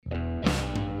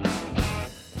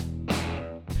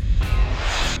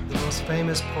most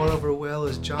famous pour-over will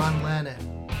is John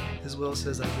Lennon. His will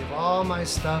says, I give all my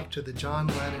stuff to the John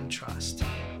Lennon Trust.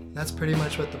 That's pretty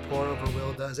much what the pour-over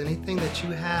will does. Anything that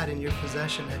you had in your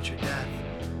possession at your death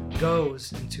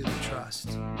goes into the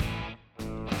trust.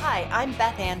 Hi, I'm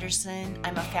Beth Anderson.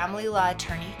 I'm a family law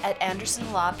attorney. At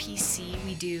Anderson Law PC,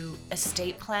 we do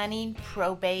estate planning,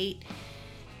 probate,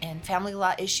 and family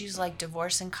law issues like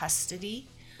divorce and custody.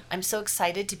 I'm so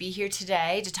excited to be here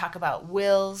today to talk about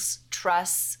wills,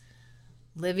 trusts,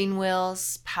 living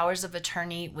wills, powers of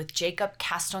attorney with Jacob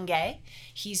Castonguay.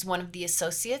 He's one of the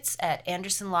associates at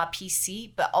Anderson Law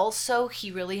PC, but also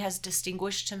he really has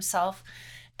distinguished himself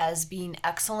as being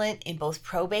excellent in both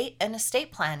probate and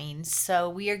estate planning. So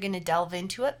we are going to delve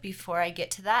into it. Before I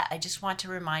get to that, I just want to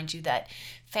remind you that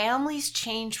families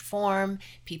change form,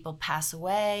 people pass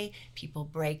away, people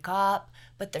break up,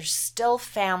 but there's still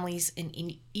families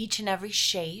in each and every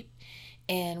shape.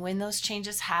 And when those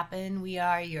changes happen, we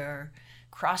are your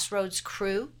Crossroads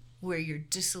crew. We're your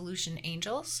dissolution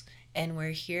angels, and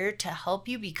we're here to help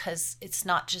you because it's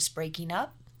not just breaking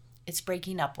up, it's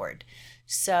breaking upward.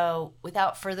 So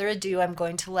without further ado, I'm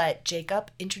going to let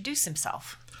Jacob introduce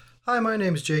himself. Hi, my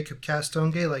name is Jacob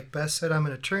Castonguay. Like Beth said, I'm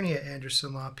an attorney at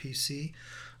Anderson Law PC.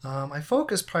 I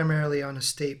focus primarily on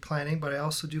estate planning, but I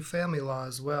also do family law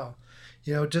as well.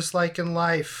 You know, just like in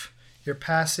life, your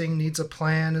passing needs a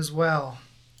plan as well.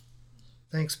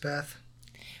 Thanks, Beth.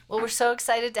 Well, we're so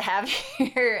excited to have you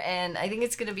here, and I think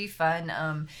it's going to be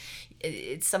fun.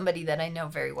 It's somebody that I know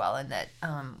very well and that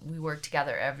we work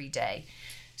together every day.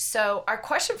 So our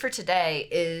question for today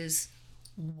is,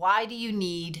 why do you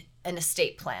need an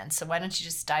estate plan? So why don't you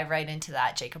just dive right into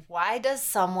that, Jacob? Why does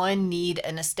someone need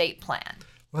an estate plan?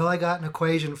 Well, I got an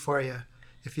equation for you.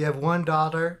 If you have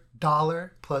 $1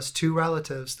 plus 2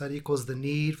 relatives, that equals the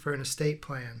need for an estate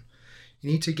plan. You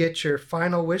need to get your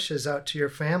final wishes out to your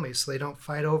family so they don't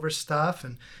fight over stuff,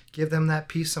 and give them that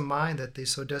peace of mind that they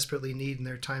so desperately need in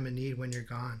their time of need when you're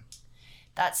gone.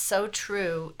 That's so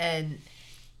true. And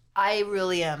I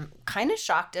really am kind of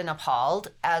shocked and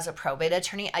appalled as a probate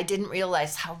attorney. I didn't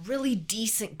realize how really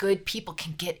decent, good people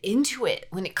can get into it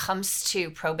when it comes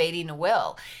to probating a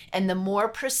will. And the more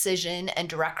precision and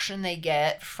direction they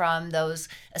get from those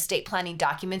estate planning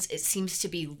documents, it seems to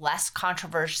be less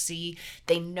controversy.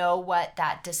 They know what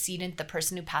that decedent, the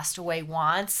person who passed away,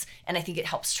 wants. And I think it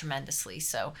helps tremendously.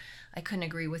 So I couldn't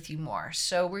agree with you more.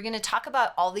 So we're going to talk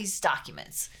about all these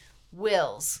documents: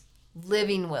 wills,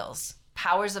 living wills,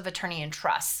 powers of attorney, and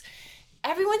trusts.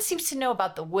 Everyone seems to know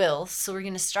about the will, so we're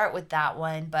going to start with that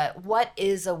one. But what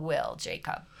is a will,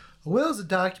 Jacob? A will is a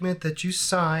document that you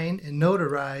sign and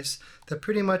notarize that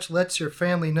pretty much lets your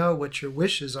family know what your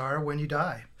wishes are when you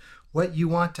die, what you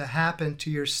want to happen to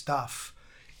your stuff.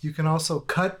 You can also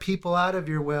cut people out of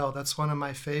your will. That's one of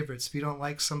my favorites. If you don't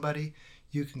like somebody,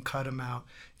 you can cut them out.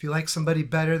 If you like somebody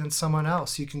better than someone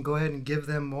else, you can go ahead and give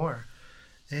them more.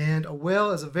 And a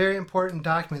will is a very important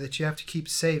document that you have to keep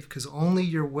safe because only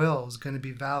your will is going to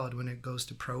be valid when it goes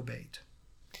to probate.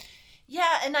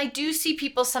 Yeah, and I do see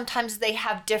people sometimes they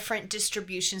have different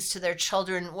distributions to their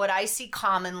children. What I see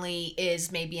commonly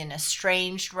is maybe an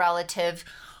estranged relative,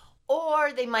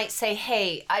 or they might say,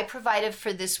 hey, I provided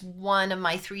for this one of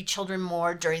my 3 children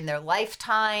more during their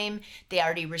lifetime. They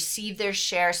already received their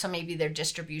share, so maybe their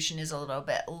distribution is a little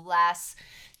bit less.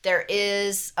 There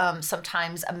is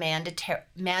sometimes a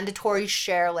mandatory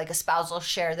share, like a spousal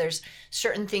share. There's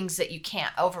certain things that you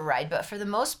can't override, but for the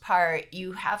most part,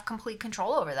 you have complete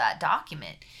control over that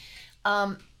document.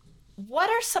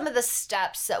 What are some of the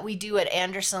steps that we do at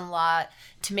Anderson Law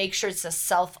to make sure it's a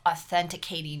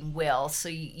self-authenticating will so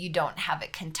you don't have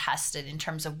it contested in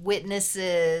terms of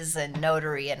witnesses and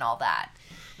notary and all that?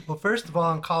 Well, first of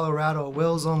all, in Colorado, a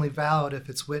will is only valid if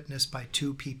it's witnessed by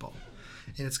 2 people.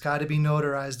 And it's got to be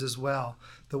notarized as well.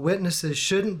 The witnesses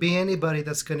shouldn't be anybody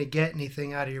that's going to get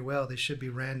anything out of your will. They should be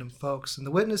random folks. And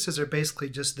the witnesses are basically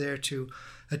just there to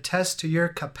attest to your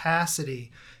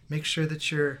capacity, make sure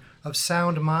that you're of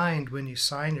sound mind when you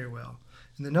sign your will.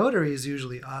 And the notary is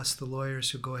usually us, the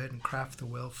lawyers, who go ahead and craft the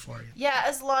will for you. Yeah,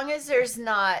 as long as there's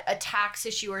not a tax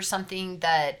issue or something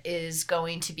that is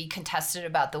going to be contested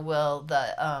about the will,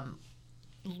 the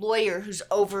lawyer who's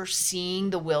overseeing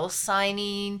the will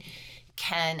signing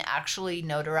can actually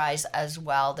notarize as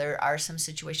well. There are some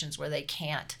situations where they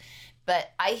can't.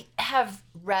 But I have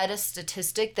read a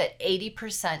statistic that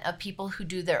 80% of people who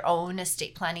do their own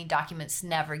estate planning documents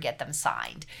never get them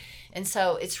signed. And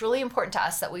so it's really important to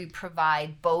us that we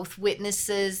provide both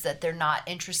witnesses, that they're not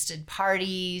interested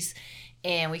parties,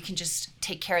 and we can just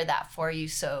take care of that for you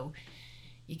so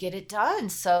you get it done.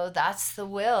 So that's the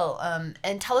will.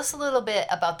 And tell us a little bit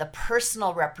about the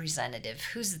personal representative.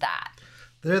 Who's that?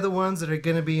 They're the ones that are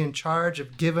going to be in charge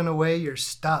of giving away your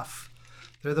stuff.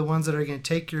 They're the ones that are going to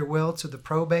take your will to the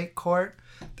probate court.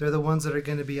 They're the ones that are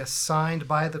going to be assigned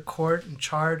by the court in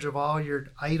charge of all your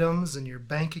items and your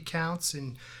bank accounts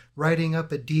and writing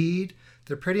up a deed.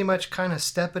 They're pretty much kind of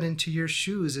stepping into your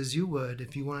shoes as you would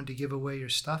if you wanted to give away your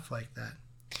stuff like that.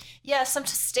 Yeah, some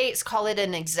states call it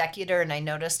an executor, and I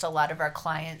noticed a lot of our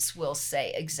clients will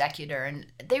say executor, and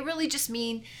they really just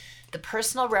mean the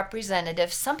personal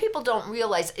representative. Some people don't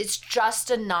realize it's just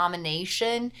a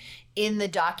nomination in the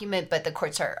document, but the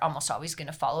courts are almost always going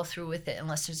to follow through with it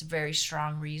unless there's a very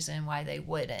strong reason why they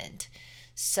wouldn't.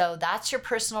 So that's your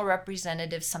personal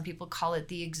representative. Some people call it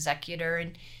the executor.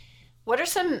 And what are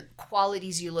some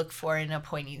qualities you look for in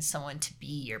appointing someone to be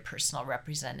your personal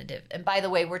representative? And by the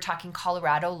way, we're talking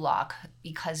Colorado law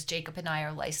because Jacob and I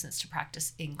are licensed to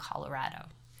practice in Colorado.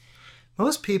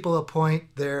 Most people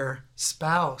appoint their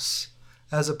spouse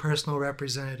as a personal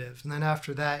representative. And then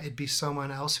after that, it'd be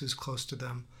someone else who's close to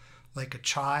them, like a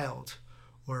child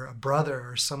or a brother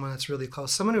or someone that's really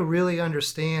close, someone who really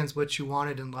understands what you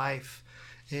wanted in life.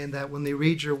 And that when they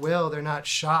read your will, they're not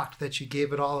shocked that you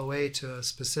gave it all away to a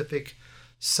specific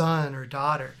son or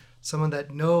daughter. Someone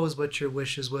that knows what your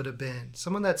wishes would have been.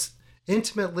 Someone that's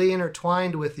intimately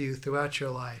intertwined with you throughout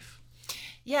your life.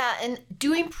 Yeah, and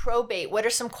doing probate, what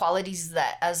are some qualities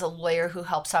that as a lawyer who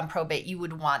helps on probate you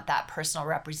would want that personal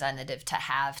representative to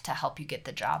have to help you get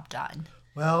the job done?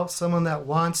 Well, someone that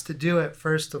wants to do it,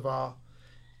 first of all.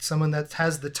 Someone that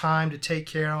has the time to take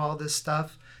care of all this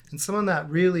stuff. And someone that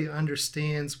really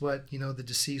understands what, the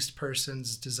deceased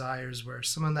person's desires were.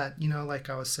 Someone that, like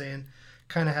I was saying,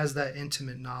 kind of has that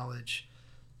intimate knowledge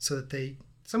so that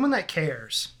someone that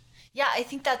cares. Yeah, I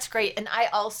think that's great. And I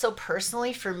also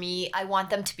personally, for me, I want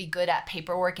them to be good at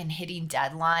paperwork and hitting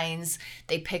deadlines.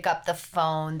 They pick up the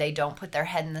phone. They don't put their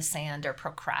head in the sand or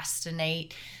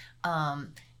procrastinate.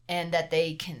 And that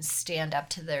they can stand up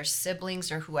to their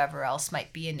siblings or whoever else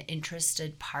might be an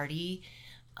interested party.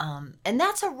 And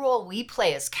that's a role we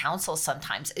play as counsel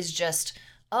sometimes is just,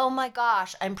 oh my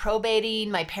gosh, I'm probating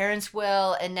my parents'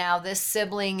 will and now this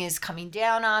sibling is coming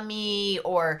down on me,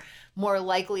 or more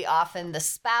likely often the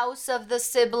spouse of the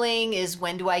sibling is,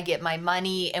 when do I get my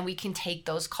money? And we can take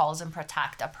those calls and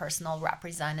protect a personal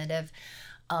representative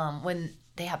when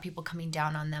they have people coming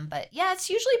down on them. But yeah, it's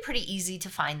usually pretty easy to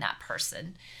find that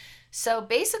person. So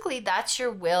basically that's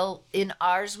your will. In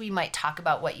ours, we might talk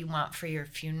about what you want for your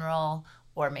funeral,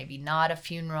 or maybe not a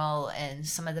funeral, and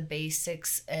some of the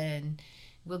basics, and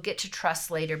we'll get to trust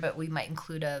later, but we might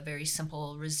include a very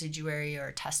simple residuary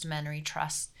or testamentary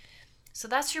trust. So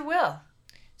that's your will.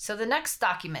 So the next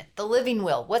document, the living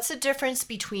will. What's the difference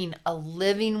between a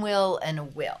living will and a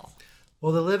will?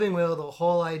 Well, the living will, the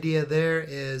whole idea there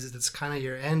is it's kind of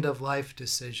your end of life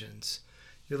decisions.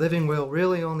 Your living will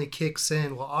really only kicks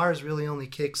in, ours really only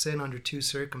kicks in under two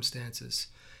circumstances.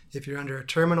 If you're under a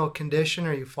terminal condition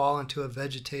or you fall into a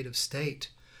vegetative state.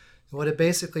 And what it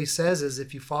basically says is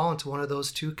if you fall into one of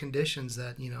those two conditions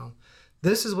that,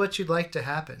 this is what you'd like to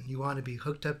happen. You want to be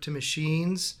hooked up to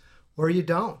machines or you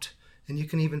don't. And you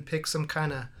can even pick some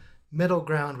kind of middle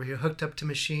ground where you're hooked up to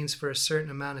machines for a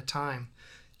certain amount of time.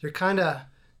 You're kind of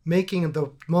making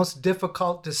the most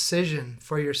difficult decision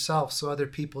for yourself so other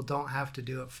people don't have to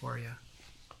do it for you.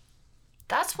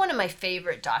 That's one of my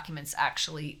favorite documents,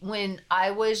 actually. When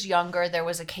I was younger, there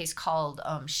was a case called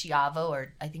Schiavo,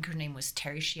 or I think her name was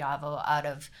Terry Schiavo, out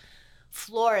of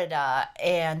Florida.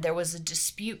 And there was a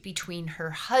dispute between her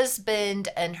husband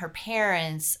and her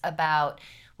parents about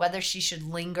whether she should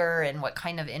linger and what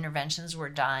kind of interventions were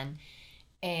done.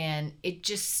 And it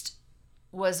just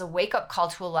was a wake-up call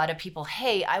to a lot of people.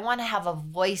 Hey, I want to have a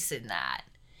voice in that.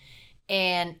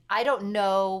 And I don't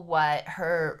know what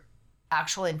her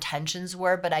actual intentions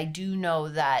were, but I do know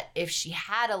that if she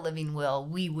had a living will,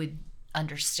 we would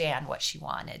understand what she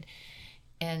wanted.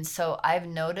 And so I've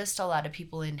noticed a lot of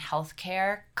people in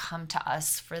healthcare come to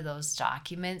us for those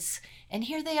documents. And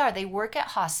here they are. They work at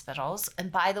hospitals.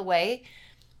 And by the way,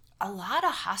 a lot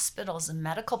of hospitals and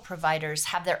medical providers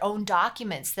have their own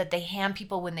documents that they hand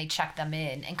people when they check them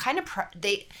in. And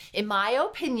in my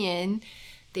opinion,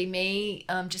 they may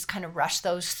just kind of rush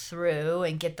those through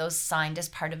and get those signed as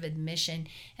part of admission.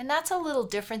 And that's a little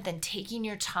different than taking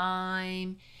your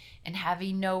time and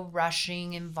having no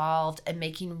rushing involved and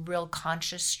making real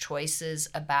conscious choices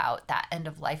about that end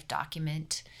of life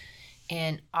document.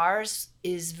 And ours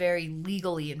is very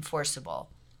legally enforceable.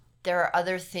 There are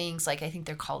other things, like I think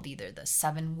they're called either the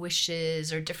 7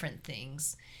 wishes or different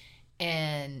things.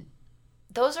 And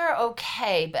those are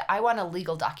okay, but I want a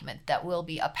legal document that will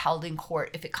be upheld in court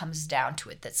if it comes down to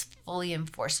it, that's fully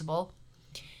enforceable.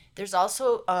 There's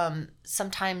also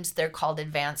sometimes they're called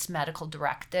advanced medical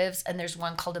directives, and there's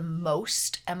one called a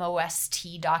MOST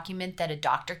document that a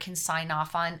doctor can sign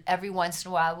off on. Every once in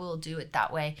a while we'll do it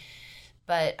that way.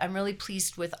 But I'm really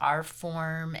pleased with our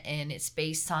form, and it's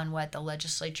based on what the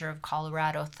legislature of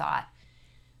Colorado thought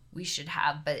we should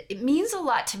have. But it means a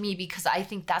lot to me because I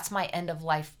think that's my end of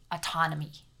life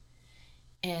autonomy.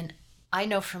 And I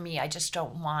know for me, I just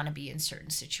don't want to be in certain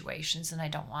situations, and I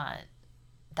don't want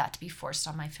that to be forced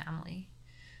on my family.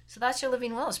 So that's your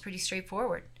living will. It's pretty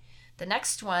straightforward. The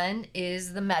next one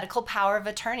is the medical power of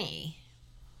attorney.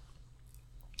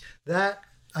 That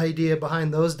idea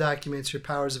behind those documents, your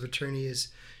powers of attorney, is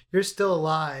you're still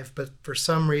alive, but for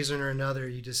some reason or another,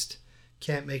 you just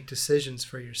can't make decisions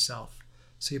for yourself.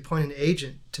 So you appoint an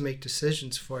agent to make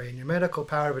decisions for you. And your medical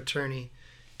power of attorney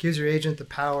gives your agent the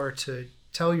power to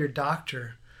tell your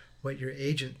doctor what your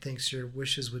agent thinks your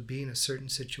wishes would be in a certain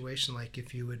situation, like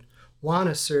if you would want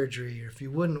a surgery or if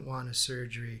you wouldn't want a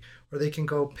surgery, or they can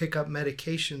go pick up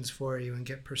medications for you and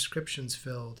get prescriptions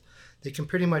filled. They can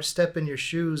pretty much step in your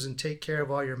shoes and take care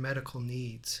of all your medical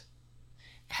needs.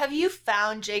 Have you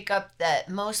found, Jacob, that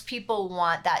most people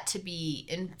want that to be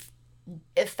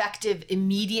effective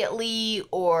immediately,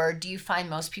 or do you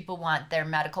find most people want their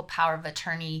medical power of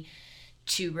attorney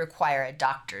to require a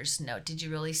doctor's note? Did you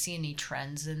really see any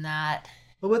trends in that?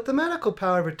 Well, with the medical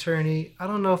power of attorney, I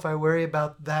don't know if I worry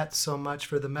about that so much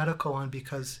for the medical one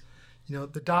because,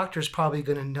 the doctor's probably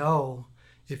going to know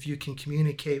if you can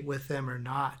communicate with them or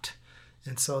not.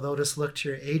 And so they'll just look to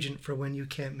your agent for when you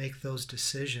can't make those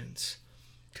decisions.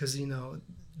 Because,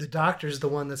 the doctor's the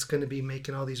one that's going to be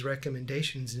making all these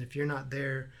recommendations. And if you're not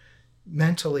there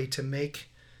mentally to make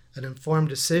an informed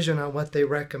decision on what they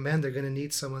recommend, they're going to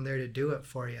need someone there to do it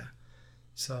for you.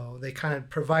 So they kind of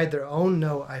provide their own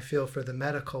note, I feel, for the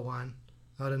medical one.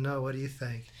 I don't know. What do you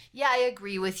think? Yeah, I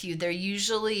agree with you. They're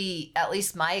usually, at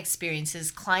least my experience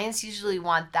is, clients usually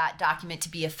want that document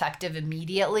to be effective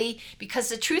immediately because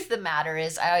the truth of the matter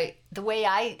is, the way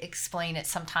I explain it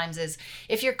sometimes is,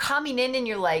 if you're coming in and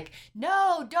you're like,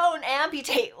 no, don't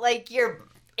amputate, like your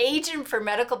agent for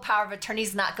medical power of attorney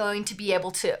is not going to be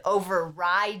able to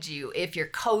override you if you're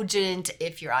cogent,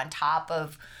 if you're on top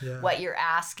of what you're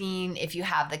asking, if you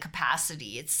have the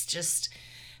capacity. It's just,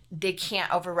 they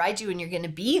can't override you and you're going to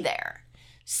be there.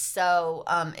 So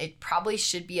it probably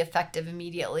should be effective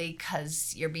immediately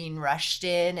because you're being rushed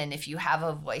in. And if you have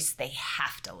a voice, they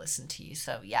have to listen to you.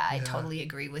 So I totally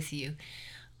agree with you.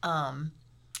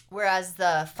 Whereas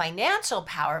the financial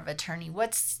power of attorney,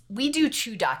 we do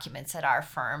 2 documents at our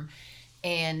firm,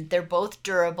 and they're both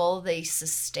durable. They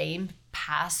sustain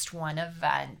past one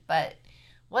event. But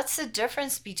what's the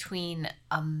difference between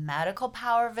a medical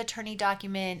power of attorney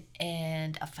document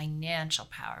and a financial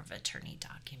power of attorney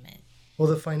document? Well,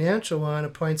 the financial one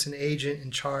appoints an agent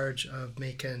in charge of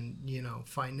making,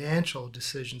 financial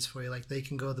decisions for you. Like they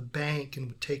can go to the bank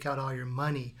and take out all your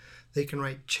money. They can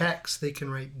write checks. They can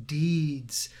write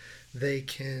deeds. They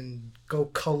can go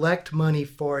collect money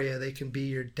for you. They can be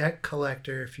your debt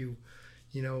collector if you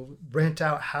rent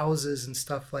out houses and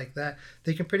stuff like that.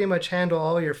 They can pretty much handle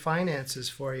all your finances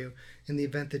for you in the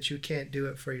event that you can't do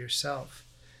it for yourself.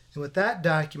 And with that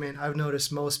document, I've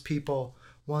noticed most people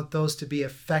want those to be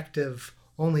effective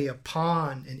only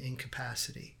upon an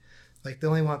incapacity. Like they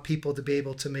only want people to be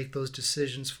able to make those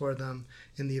decisions for them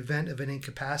in the event of an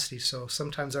incapacity. So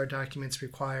sometimes our documents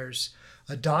requires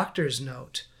a doctor's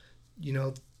note.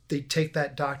 They take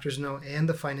that doctor's note and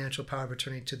the financial power of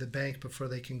attorney to the bank before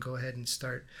they can go ahead and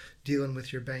start dealing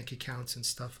with your bank accounts and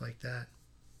stuff like that.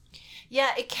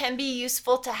 Yeah, it can be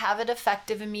useful to have it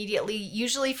effective immediately.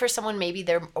 Usually for someone, maybe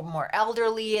they're more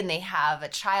elderly and they have a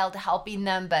child helping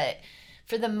them. But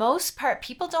for the most part,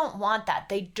 people don't want that.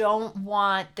 They don't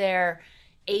want their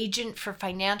agent for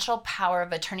financial power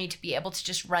of attorney to be able to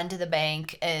just run to the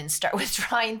bank and start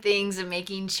withdrawing things and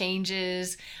making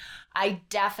changes. I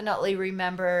definitely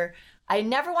remember, I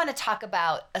never want to talk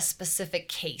about a specific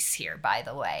case here, by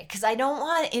the way, because I don't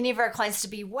want any of our clients to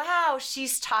be, wow,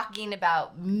 she's talking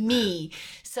about me.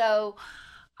 So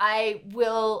I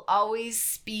will always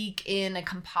speak in a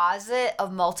composite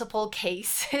of multiple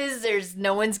cases. There's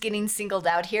no one's getting singled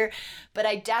out here, but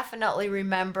I definitely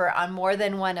remember on more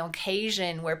than one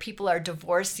occasion where people are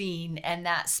divorcing and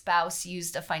that spouse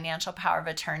used a financial power of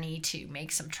attorney to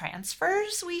make some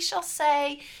transfers, we shall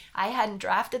say. I hadn't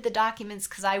drafted the documents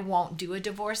because I won't do a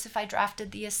divorce if I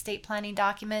drafted the estate planning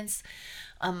documents.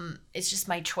 It's just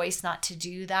my choice not to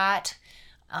do that.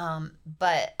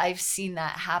 But I've seen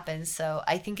that happen. So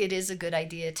I think it is a good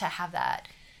idea to have that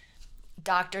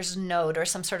doctor's note or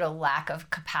some sort of lack of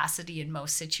capacity in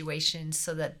most situations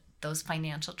so that those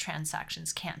financial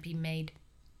transactions can't be made.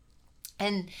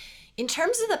 And in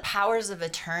terms of the powers of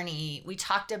attorney, we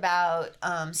talked about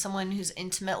someone who's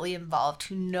intimately involved,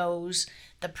 who knows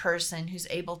the person, who's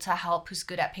able to help, who's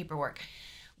good at paperwork.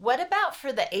 What about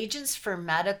for the agents for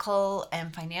medical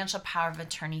and financial power of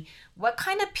attorney? What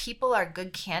kind of people are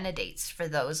good candidates for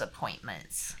those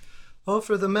appointments? Well,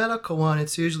 for the medical one,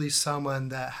 it's usually someone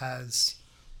that has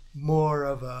more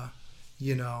of a,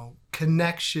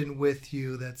 connection with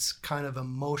you that's kind of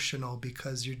emotional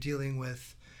because you're dealing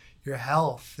with your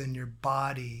health and your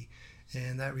body,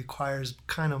 and that requires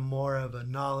kind of more of a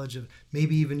knowledge of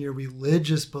maybe even your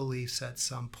religious beliefs at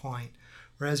some point.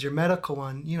 Whereas your medical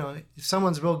one, if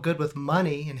someone's real good with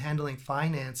money and handling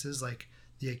finances, like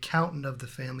the accountant of the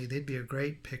family, they'd be a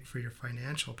great pick for your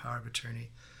financial power of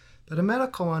attorney. But a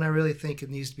medical one, I really think it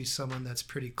needs to be someone that's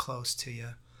pretty close to you,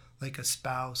 like a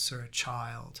spouse or a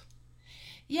child.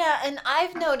 Yeah, and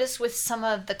I've noticed with some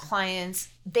of the clients,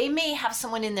 they may have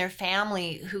someone in their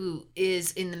family who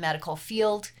is in the medical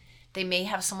field. They may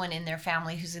have someone in their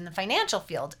family who's in the financial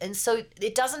field. And so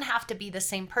it doesn't have to be the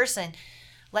same person.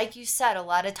 Like you said, a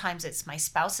lot of times it's my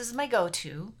spouse is my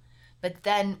go-to, but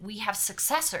then we have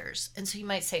successors. And so you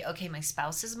might say, okay, my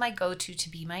spouse is my go-to to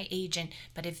be my agent,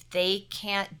 but if they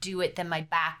can't do it, then my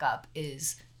backup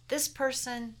is this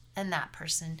person and that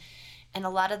person. And a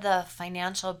lot of the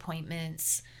financial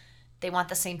appointments, they want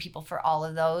the same people for all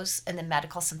of those. And the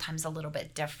medical sometimes a little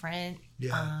bit different.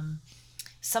 Yeah.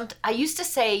 I used to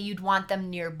say you'd want them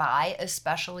nearby,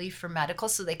 especially for medical,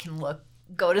 so they can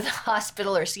go to the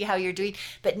hospital or see how you're doing.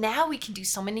 But now we can do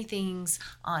so many things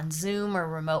on Zoom or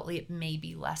remotely. It may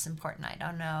be less important. I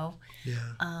don't know.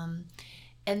 Yeah.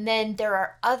 And then there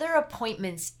are other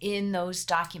appointments in those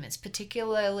documents,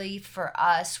 particularly for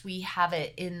us. We have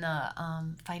it in the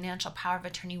financial power of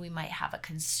attorney. We might have a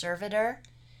conservator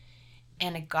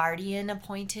and a guardian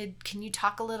appointed. Can you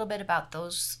talk a little bit about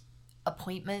those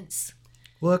appointments?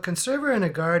 Well, a conservator and a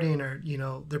guardian are,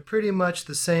 they're pretty much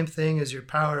the same thing as your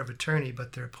power of attorney,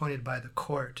 but they're appointed by the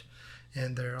court.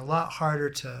 And they're a lot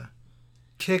harder to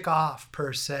kick off,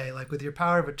 per se. Like with your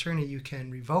power of attorney, you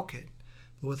can revoke it.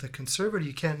 But with a conservator,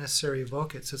 you can't necessarily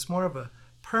revoke it. So it's more of a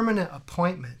permanent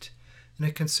appointment. And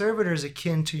a conservator is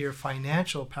akin to your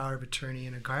financial power of attorney,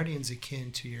 and a guardian is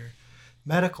akin to your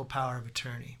medical power of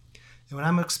attorney. And when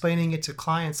I'm explaining it to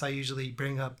clients, I usually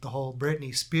bring up the whole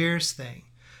Britney Spears thing.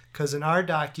 Because in our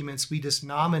documents, we just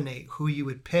nominate who you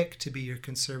would pick to be your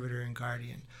conservator and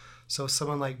guardian. So if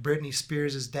someone like Britney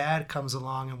Spears' dad comes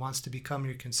along and wants to become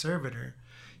your conservator,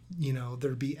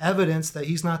 there'd be evidence that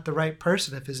he's not the right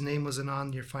person if his name wasn't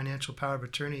on your financial power of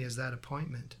attorney as that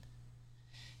appointment.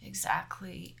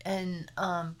 Exactly. And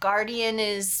guardian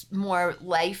is more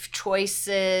life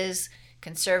choices,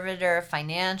 conservator,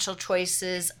 financial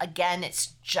choices. Again, it's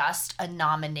just a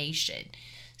nomination.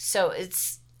 So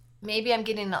maybe I'm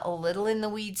getting a little in the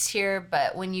weeds here,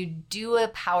 but when you do a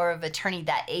power of attorney,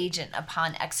 that agent,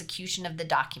 upon execution of the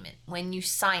document, when you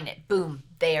sign it, boom,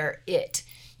 they're it.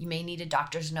 You may need a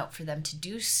doctor's note for them to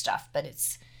do stuff, but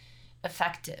it's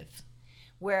effective.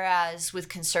 Whereas with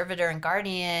conservator and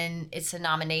guardian, it's a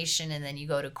nomination and then you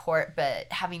go to court.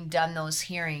 But having done those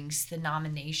hearings, the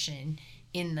nomination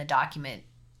in the document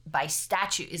by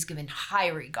statute is given high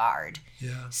regard.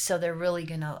 Yeah. So they're really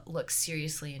going to look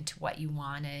seriously into what you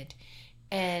wanted.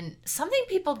 And something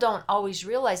people don't always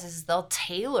realize is they'll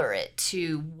tailor it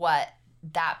to what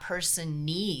that person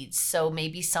needs. So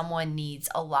maybe someone needs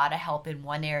a lot of help in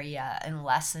one area and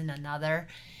less in another.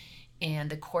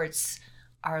 And the courts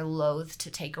are loath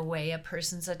to take away a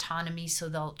person's autonomy, so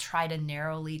they'll try to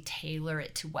narrowly tailor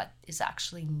it to what is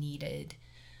actually needed,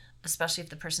 especially if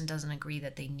the person doesn't agree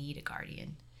that they need a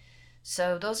guardian.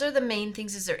 So those are the main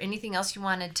things. Is there anything else you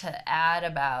wanted to add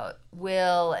about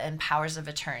will and powers of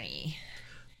attorney?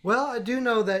 Well, I do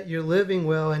know that your living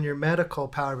will and your medical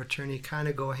power of attorney kind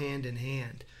of go hand in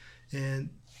hand. And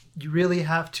you really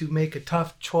have to make a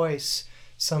tough choice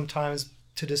sometimes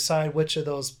to decide which of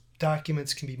those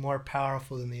documents can be more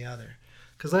powerful than the other.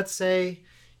 Because let's say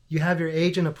you have your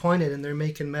agent appointed and they're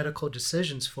making medical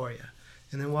decisions for you.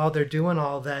 And then while they're doing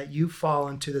all that, you fall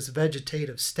into this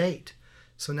vegetative state.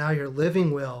 So now your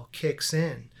living will kicks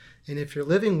in. And if your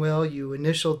living will, you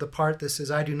initialed the part that says,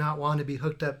 I do not want to be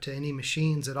hooked up to any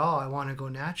machines at all. I want to go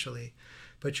naturally.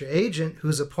 But your agent,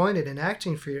 who's appointed and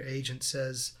acting for your agent,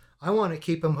 says, I want to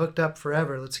keep them hooked up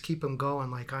forever. Let's keep them going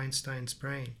like Einstein's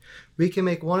brain. We can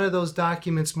make one of those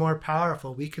documents more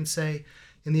powerful. We can say,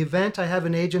 in the event I have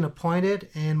an agent appointed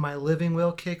and my living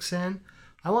will kicks in,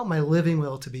 I want my living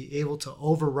will to be able to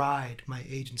override my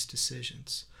agent's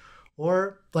decisions.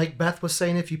 Or like Beth was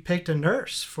saying, if you picked a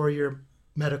nurse for your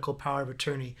medical power of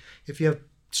attorney, if you have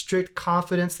strict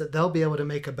confidence that they'll be able to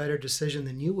make a better decision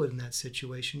than you would in that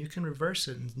situation, you can reverse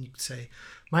it and you can say,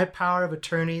 my power of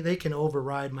attorney, they can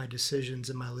override my decisions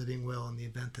in my living will in the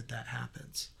event that that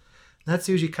happens. And that's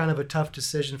usually kind of a tough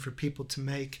decision for people to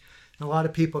make. And a lot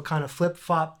of people kind of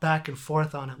flip-flop back and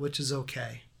forth on it, which is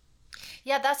okay.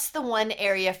 Yeah, that's the one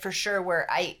area for sure where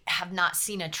I have not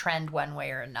seen a trend one way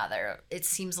or another. It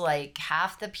seems like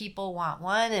half the people want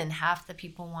one and half the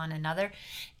people want another.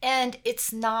 And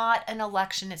it's not an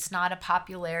election. It's not a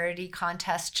popularity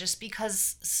contest just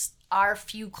because our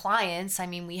few clients, I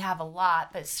mean, we have a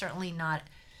lot, but it's certainly not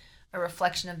a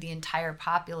reflection of the entire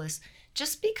populace.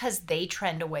 Just because they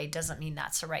trend away doesn't mean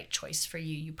that's the right choice for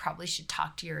you. You probably should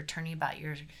talk to your attorney about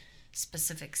your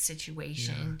specific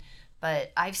situation. Yeah.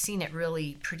 But I've seen it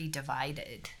really pretty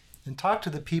divided. And talk to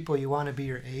the people you want to be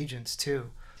your agents too.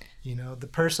 You know, the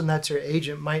person that's your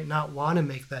agent might not want to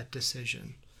make that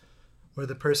decision. Or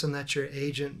the person that's your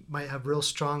agent might have real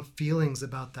strong feelings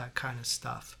about that kind of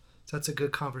stuff. So that's a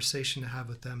good conversation to have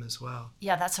with them as well.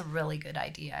 Yeah, that's a really good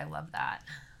idea. I love that.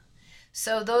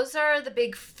 So those are the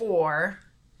big four: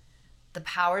 the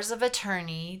powers of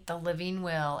attorney, the living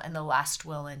will, and the last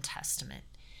will and testament.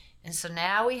 And so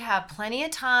now we have plenty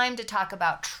of time to talk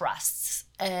about trusts.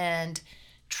 And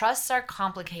trusts are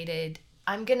complicated.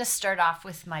 I'm going to start off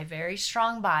with my very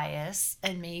strong bias,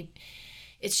 and maybe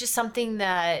it's just something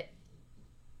that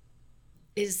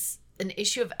is an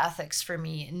issue of ethics for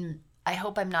me, and I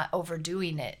hope I'm not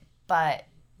overdoing it, but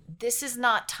this is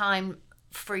not time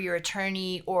for your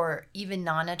attorney or even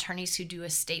non-attorneys who do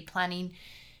estate planning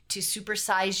to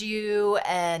supersize you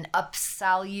and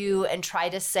upsell you and try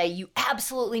to say you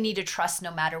absolutely need a trust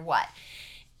no matter what.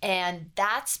 And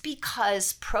that's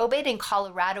because probate in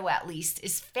Colorado, at least,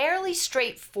 is fairly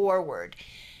straightforward.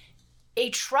 A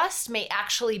trust may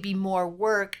actually be more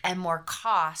work and more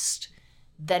cost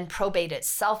than probate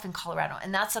itself in Colorado.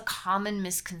 And that's a common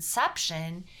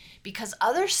misconception because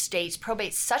other states,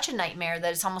 probate's such a nightmare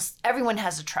that it's almost everyone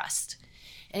has a trust.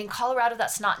 And in Colorado,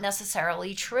 that's not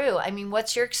necessarily true. I mean,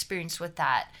 what's your experience with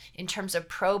that in terms of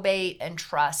probate and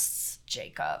trusts,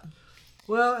 Jacob?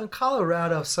 Well, in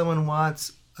Colorado, if someone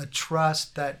wants a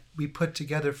trust that we put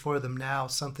together for them now,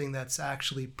 something that's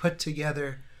actually put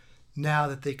together now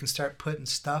that they can start putting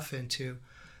stuff into,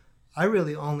 I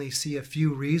really only see a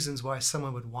few reasons why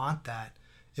someone would want that.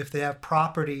 If they have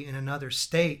property in another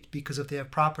state, because if they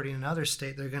have property in another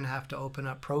state, they're going to have to open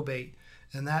up probate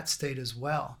in that state as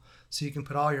well. So you can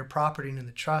put all your property in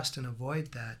the trust and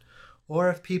avoid that. Or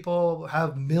if people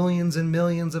have millions and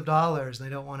millions of dollars and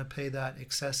they don't want to pay that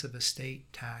excessive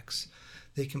estate tax,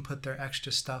 they can put their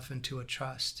extra stuff into a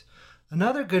trust.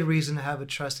 Another good reason to have a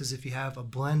trust is if you have a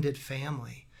blended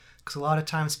family. Because a lot of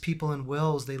times people in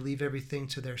wills, they leave everything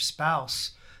to their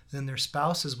spouse. Then their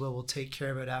spouse's will take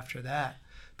care of it after that.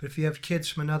 But if you have kids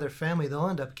from another family, they'll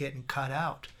end up getting cut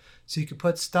out. So you can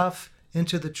put stuff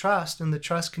into the trust, and the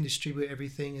trust can distribute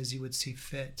everything as you would see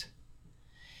fit.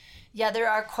 Yeah, there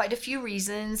are quite a few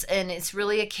reasons, and it's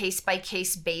really a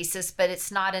case-by-case basis, but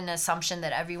it's not an assumption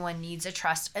that everyone needs a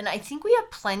trust. And I think we have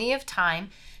plenty of time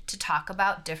to talk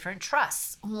about different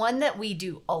trusts. One that we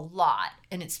do a lot,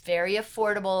 and it's very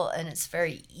affordable and it's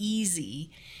very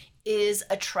easy, is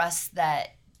a trust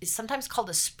that is sometimes called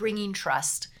a springing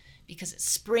trust because it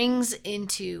springs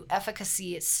into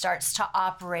efficacy. It starts to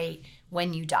operate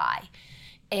when you die.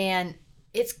 And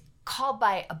it's called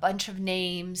by a bunch of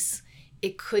names.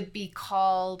 It could be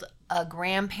called a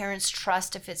grandparent's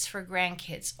trust if it's for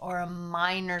grandkids, or a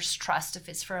minor's trust if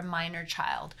it's for a minor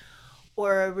child,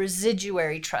 or a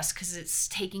residuary trust because it's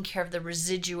taking care of the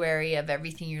residuary of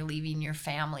everything you're leaving your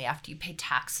family after you pay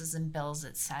taxes and bills,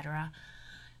 etc.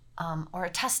 Or a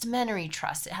testamentary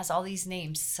trust. It has all these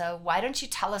names. So why don't you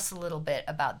tell us a little bit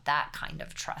about that kind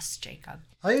of trust, Jacob?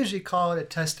 I usually call it a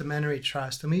testamentary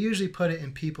trust, and we usually put it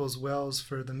in people's wills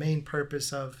for the main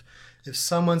purpose of if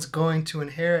someone's going to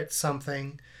inherit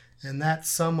something and that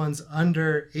someone's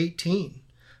under 18,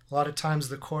 a lot of times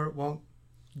the court won't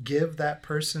give that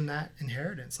person that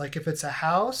inheritance. Like if it's a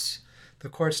house, the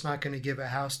court's not going to give a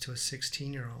house to a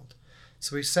 16-year-old.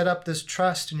 So we set up this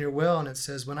trust in your will, and it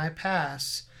says, when I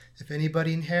pass, if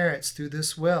anybody inherits through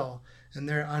this will and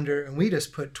they're under, and we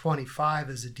just put 25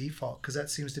 as a default because that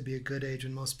seems to be a good age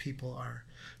when most people are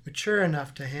mature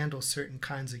enough to handle certain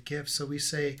kinds of gifts. So we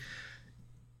say,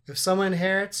 if someone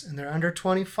inherits and they're under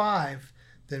 25,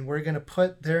 then we're going to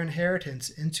put their inheritance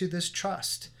into this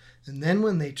trust. And then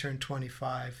when they turn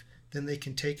 25, then they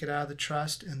can take it out of the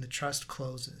trust and the trust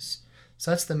closes.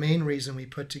 So that's the main reason we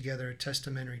put together a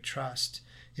testamentary trust.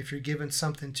 If you're giving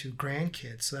something to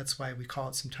grandkids, so that's why we call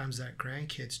it sometimes that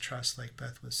grandkids trust, like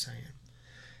Beth was saying.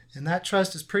 And that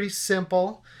trust is pretty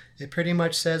simple. It pretty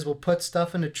much says we'll put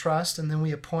stuff in a trust, and then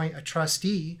we appoint a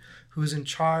trustee who's in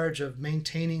charge of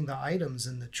maintaining the items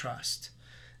in the trust.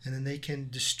 And then they can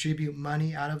distribute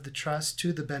money out of the trust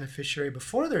to the beneficiary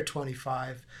before they're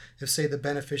 25 if, say, the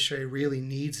beneficiary really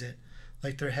needs it.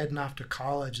 Like they're heading off to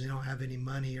college, they don't have any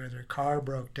money, or their car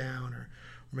broke down, or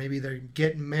maybe they're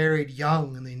getting married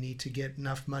young and they need to get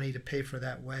enough money to pay for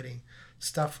that wedding.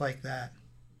 Stuff like that.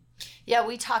 Yeah,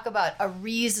 we talk about a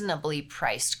reasonably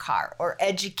priced car or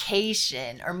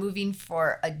education or moving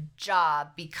for a job,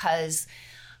 because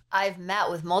I've met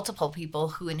with multiple people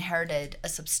who inherited a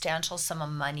substantial sum of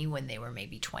money when they were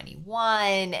maybe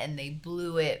 21 and they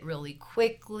blew it really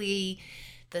quickly.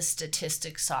 The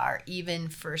statistics are, even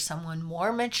for someone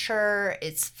more mature,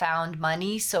 it's found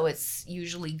money, so it's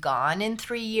usually gone in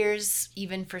 3 years,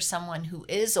 even for someone who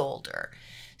is older.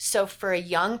 So for a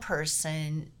young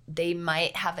person, they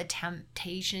might have a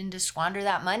temptation to squander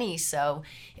that money. So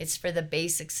it's for the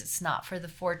basics. It's not for the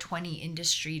 420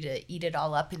 industry to eat it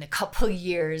all up in a couple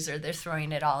years, or they're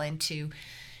throwing it all into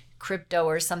crypto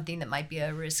or something that might be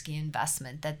a risky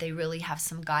investment, that they really have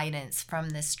some guidance from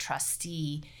this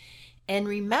trustee. And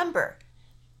remember,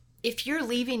 if you're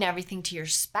leaving everything to your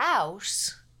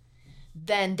spouse,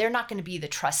 then they're not going to be the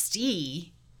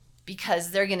trustee, because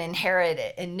they're going to inherit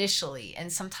it initially.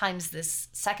 And sometimes this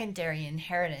secondary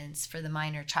inheritance for the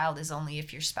minor child is only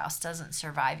if your spouse doesn't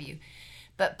survive you.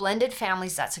 But blended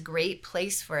families, that's a great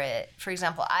place for it. For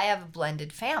example, I have a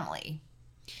blended family.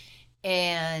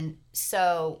 And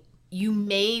so you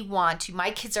may want to,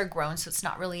 my kids are grown, so it's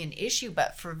not really an issue,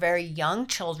 but for very young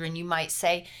children, you might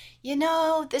say,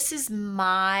 this is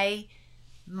my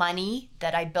money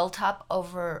that I built up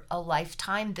over a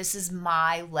lifetime. This is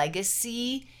my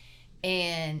legacy.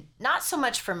 And not so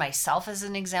much for myself as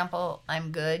an example,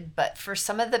 I'm good, but for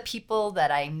some of the people that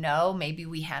I know, maybe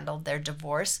we handled their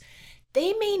divorce,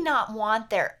 they may not want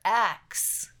their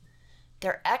ex-spouse,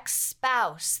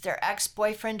 their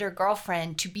ex-boyfriend or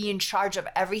girlfriend to be in charge of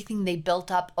everything they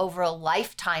built up over a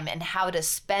lifetime and how to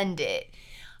spend it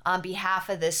on behalf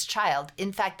of this child.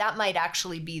 In fact, that might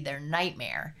actually be their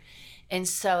nightmare. And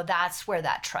so that's where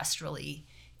that trust really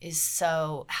is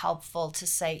so helpful, to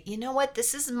say, you know what,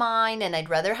 this is mine, and I'd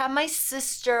rather have my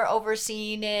sister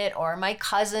overseeing it, or my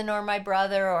cousin or my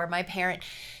brother or my parent,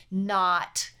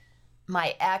 not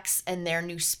my ex and their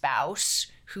new spouse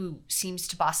who seems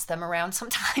to boss them around,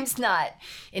 sometimes not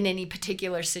in any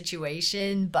particular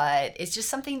situation, but it's just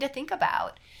something to think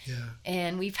about. Yeah.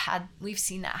 And we've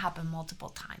seen that happen multiple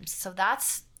times. So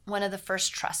that's one of the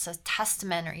first trusts, a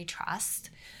testamentary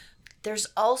trust. There's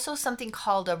also something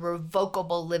called a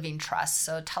revocable living trust.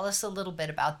 So tell us a little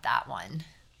bit about that one.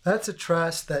 That's a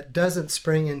trust that doesn't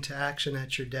spring into action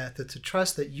at your death. It's a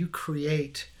trust that you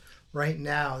create right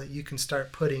now that you can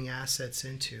start putting assets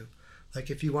into.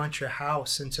 Like if you want your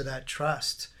house into that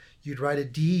trust, you'd write a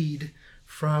deed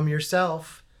from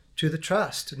yourself to the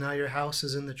trust. And now your house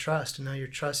is in the trust. And now your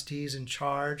trustee's in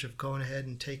charge of going ahead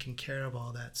and taking care of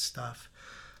all that stuff.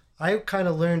 I kind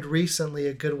of learned recently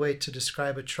a good way to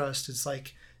describe a trust is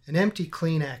like an empty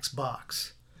Kleenex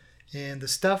box. And the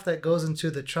stuff that goes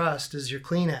into the trust is your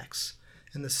Kleenex.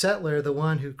 And the settler, the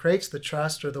one who creates the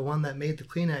trust, or the one that made the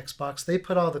Kleenex box, they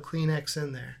put all the Kleenex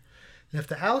in there. And if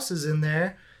the house is in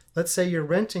there, let's say you're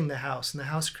renting the house and the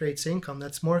house creates income,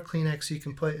 that's more Kleenex you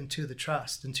can put into the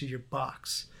trust, into your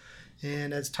box.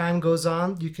 And as time goes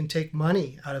on, you can take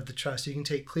money out of the trust. You can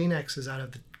take Kleenexes out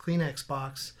of the Kleenex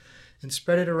box and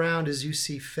spread it around as you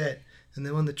see fit. And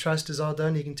then when the trust is all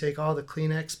done, you can take all the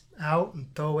Kleenex out and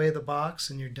throw away the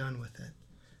box, and you're done with it.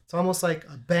 It's almost like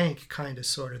a bank, kind of,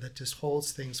 sort of, that just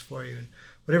holds things for you. And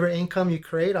whatever income you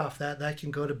create off that, that can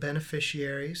go to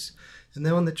beneficiaries. And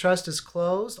then when the trust is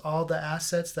closed, all the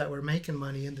assets that were making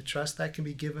money in the trust, that can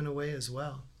be given away as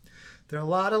well. There's a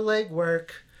lot of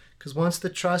legwork, because once the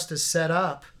trust is set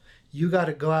up, you got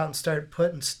to go out and start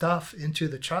putting stuff into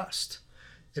the trust.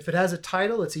 If it has a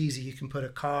title, it's easy. You can put a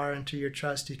car into your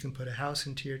trust. You can put a house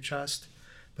into your trust.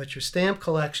 But your stamp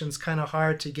collection's kind of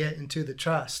hard to get into the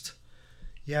trust.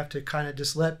 You have to kind of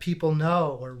just let people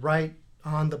know, or write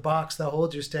on the box that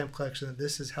holds your stamp collection, that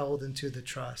this is held into the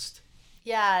trust.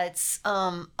 Yeah, it's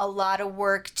a lot of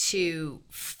work to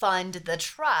fund the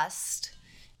trust.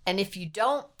 And if you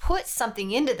don't put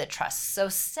something into the trust, so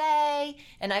say,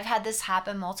 and I've had this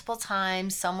happen multiple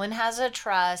times, someone has a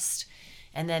trust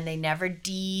and then they never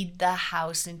deed the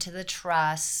house into the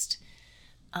trust.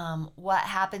 What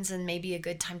happens, and maybe a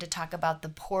good time to talk about the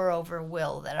pour-over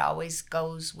will that always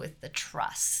goes with the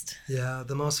trust. Yeah,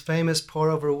 the most famous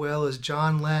pour-over will is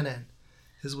John Lennon.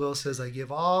 His will says, I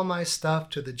give all my stuff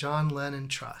to the John Lennon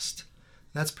Trust.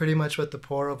 That's pretty much what the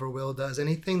pour over will does.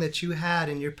 Anything that you had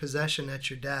in your possession at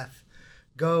your death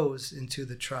goes into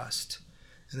the trust.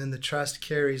 And then the trust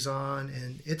carries on,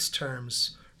 and its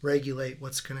terms regulate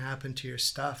what's going to happen to your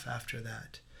stuff after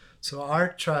that. So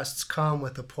our trusts come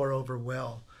with a pour over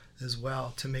will as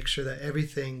well, to make sure that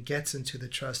everything gets into the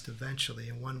trust eventually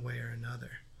in one way or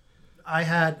another. I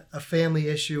had a family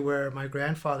issue where my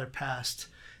grandfather passed,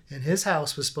 and his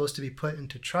house was supposed to be put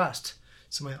into trust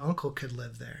so my uncle could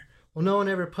live there. Well, no one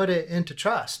ever put it into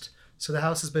trust. So the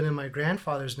house has been in my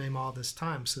grandfather's name all this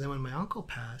time. So then when my uncle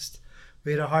passed,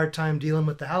 we had a hard time dealing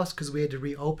with the house because we had to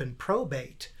reopen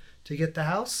probate to get the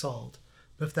house sold.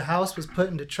 But if the house was put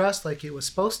into trust like it was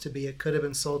supposed to be, it could have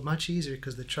been sold much easier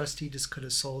because the trustee just could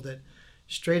have sold it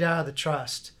straight out of the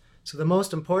trust. So the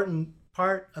most important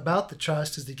part about the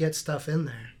trust is to get stuff in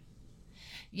there.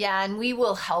 Yeah, and we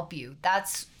will help you.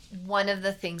 That's one of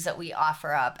the things that we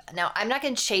offer up. Now, I'm not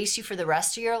going to chase you for the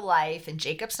rest of your life, and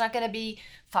Jacob's not going to be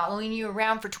following you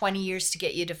around for 20 years to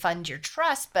get you to fund your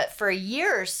trust, but for a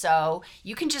year or so,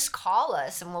 you can just call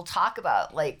us and we'll talk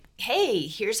about like, hey,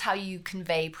 here's how you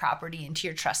convey property into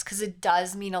your trust, because it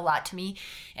does mean a lot to me,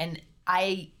 and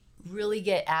I really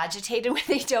get agitated when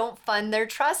they don't fund their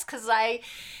trust because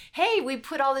hey, we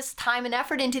put all this time and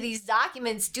effort into these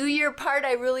documents. Do your part.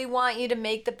 I really want you to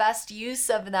make the best use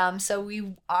of them. So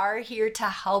we are here to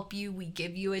help you. We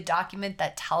give you a document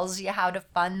that tells you how to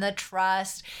fund the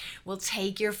trust. We'll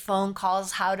take your phone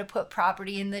calls, how to put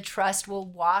property in the trust. We'll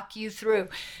walk you through.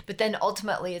 But then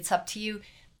ultimately it's up to you.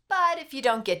 But if you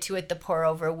don't get to it, the pour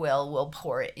over will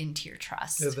pour it into your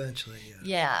trust. Eventually, yeah.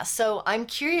 Yeah. So I'm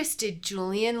curious, did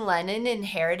Julian Lennon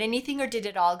inherit anything, or did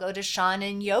it all go to Sean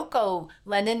and Yoko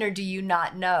Lennon, or do you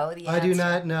not know the answer? I do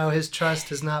not know. His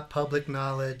trust is not public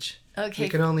knowledge. Okay. You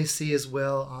can only see his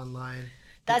will online.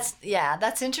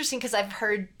 That's interesting because I've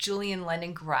heard Julian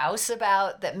Lennon grouse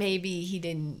about that maybe he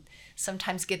didn't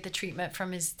sometimes get the treatment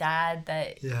from his dad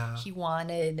that he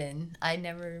wanted, and I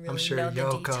never really I'm sure know the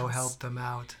Yoko details. helped him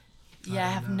out. Yeah,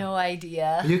 I have no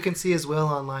idea. You can see his will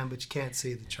online, but you can't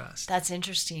see the trust. That's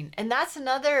interesting. And that's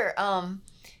another,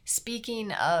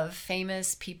 speaking of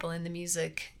famous people in the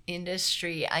music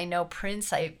industry, I know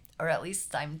Prince, or at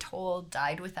least I'm told,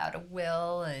 died without a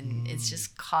will, and it's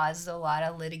just caused a lot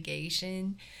of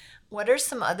litigation. What are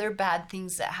some other bad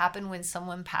things that happen when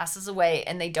someone passes away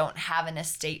and they don't have an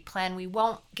estate plan? We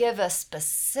won't give a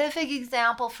specific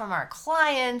example from our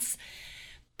clients,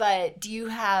 but do you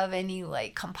have any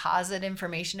like composite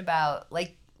information about,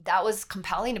 like, that was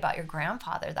compelling about your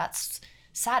grandfather? That's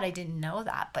sad. I didn't know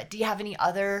that. But do you have any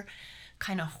other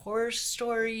kind of horror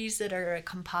stories that are a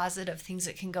composite of things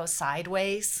that can go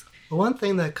sideways? Well, one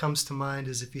thing that comes to mind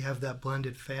is if you have that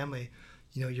blended family,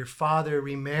 you know, your father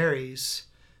remarries,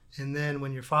 and then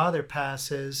when your father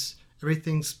passes,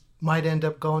 everything's might end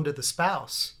up going to the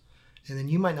spouse. And then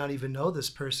you might not even know this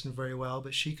person very well,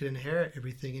 but she could inherit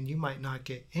everything and you might not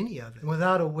get any of it. And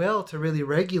without a will to really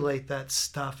regulate that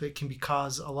stuff, it can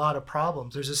cause a lot of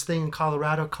problems. There's this thing in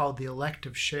Colorado called the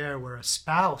elective share, where a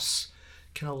spouse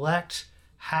can elect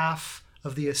half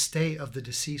of the estate of the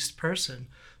deceased person,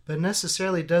 but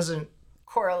necessarily doesn't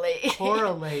correlate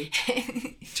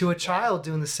to a child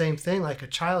doing the same thing. Like a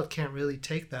child can't really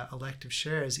take that elective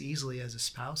share as easily as a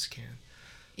spouse can.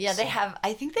 Yeah, so,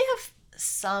 I think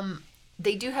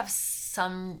they do have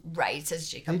some rights, as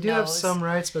Jacob knows. They do have some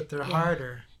rights, but they're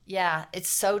harder. Yeah, it's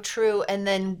so true. And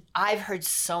then I've heard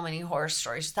so many horror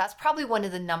stories. That's probably one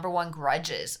of the number one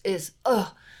grudges is,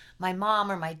 my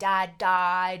mom or my dad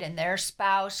died and their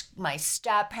spouse, my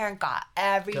step-parent, got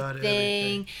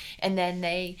everything. And then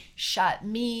they shut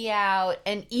me out.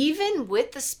 And even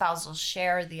with the spousal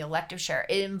share, the elective share,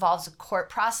 it involves a court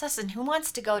process. And who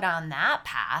wants to go down that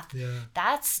path? Yeah.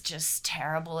 That's just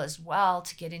terrible as well,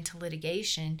 to get into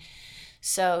litigation.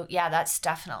 So yeah, that's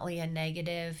definitely a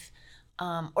negative.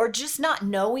 Or just not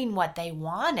knowing what they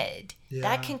wanted. Yeah.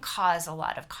 That can cause a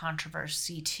lot of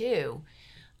controversy too.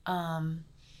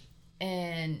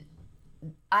 And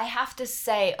I have to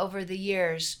say, over the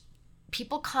years,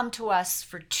 people come to us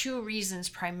for two reasons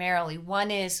primarily. One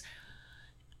is,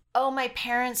 my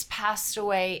parents passed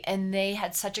away and they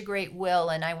had such a great will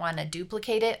and I want to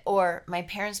duplicate it. Or my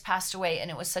parents passed away and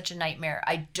it was such a nightmare,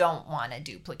 I don't want to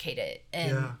duplicate it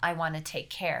and I want to take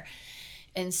care.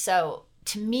 And so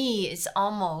to me, it's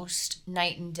almost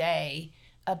night and day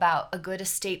about a good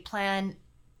estate plan.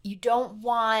 You don't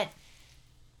want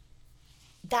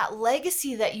that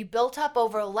legacy that you built up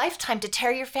over a lifetime to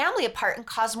tear your family apart and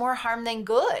cause more harm than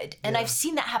good. And I've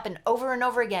seen that happen over and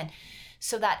over again.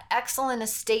 So that excellent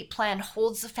estate plan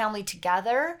holds the family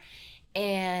together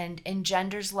and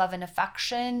engenders love and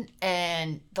affection.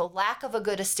 And the lack of a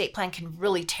good estate plan can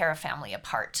really tear a family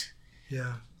apart.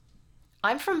 Yeah.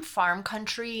 I'm from farm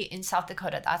country in South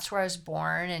Dakota. That's where I was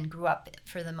born and grew up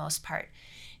for the most part.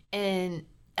 And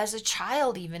as a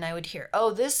child, even, I would hear,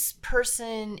 oh, this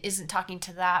person isn't talking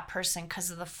to that person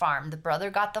because of the farm. The brother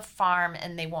got the farm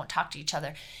and they won't talk to each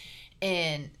other.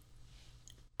 And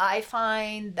I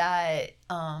find that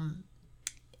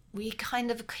we kind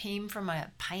of came from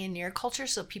a pioneer culture,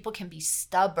 so people can be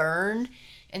stubborn.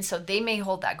 And so they may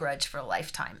hold that grudge for a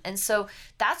lifetime. And so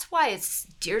that's why it's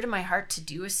dear to my heart to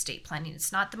do estate planning.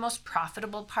 It's not the most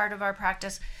profitable part of our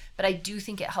practice, but I do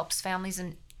think it helps families.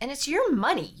 And it's your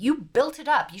money. You built it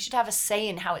up. You should have a say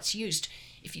in how it's used.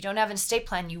 If you don't have an estate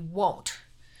plan, you won't.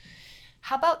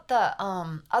 How about the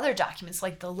other documents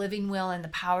like the living will and the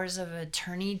powers of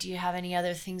attorney? Do you have any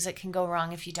other things that can go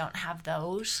wrong if you don't have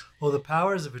those? Well, the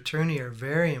powers of attorney are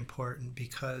very important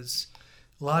because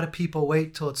a lot of people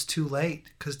wait till it's too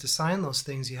late, because to sign those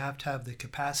things, you have to have the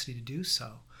capacity to do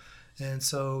so. And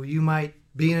so you might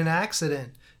be in an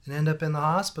accident and end up in the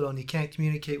hospital and you can't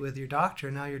communicate with your doctor.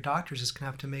 Now your doctor's just going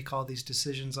to have to make all these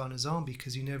decisions on his own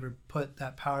because you never put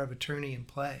that power of attorney in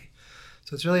play.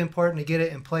 So it's really important to get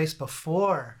it in place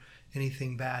before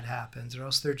anything bad happens, or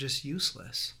else they're just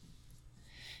useless.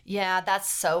 Yeah, that's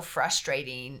so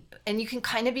frustrating. And you can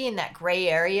kind of be in that gray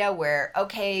area where,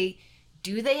 okay,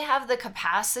 do they have the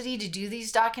capacity to do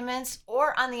these documents?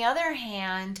 Or on the other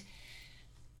hand,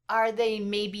 are they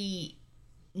maybe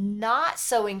not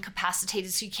so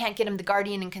incapacitated so you can't get them the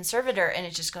guardian and conservator, and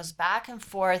it just goes back and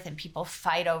forth and people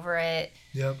fight over it?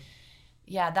 Yep.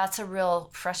 Yeah, that's a real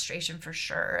frustration for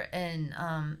sure. And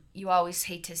you always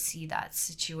hate to see that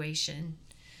situation.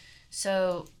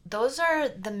 So those are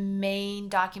the main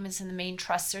documents and the main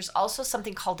trusts. There's also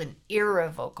something called an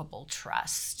irrevocable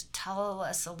trust. Tell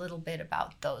us a little bit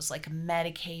about those, like a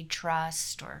Medicaid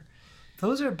trust or...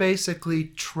 Those are basically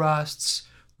trusts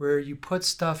where you put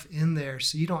stuff in there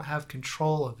so you don't have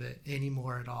control of it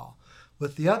anymore at all.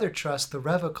 With the other trust, the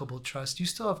revocable trust, you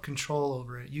still have control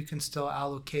over it. You can still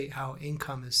allocate how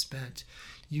income is spent.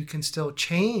 You can still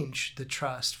change the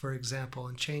trust, for example,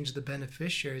 and change the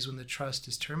beneficiaries when the trust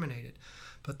is terminated.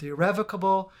 But the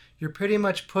irrevocable, you're pretty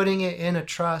much putting it in a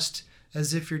trust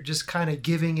as if you're just kind of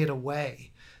giving it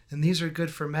away. And these are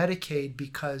good for Medicaid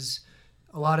because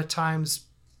a lot of times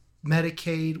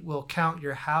Medicaid will count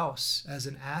your house as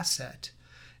an asset,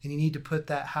 and you need to put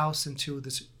that house into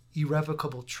this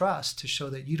irrevocable trust to show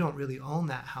that you don't really own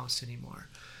that house anymore.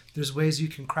 There's ways you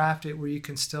can craft it where you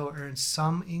can still earn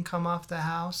some income off the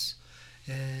house,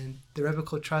 and the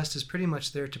irrevocable trust is pretty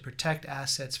much there to protect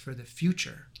assets for the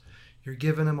future. You're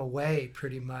giving them away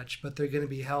pretty much, but they're going to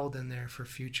be held in there for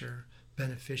future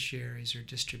beneficiaries or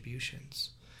distributions.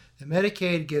 And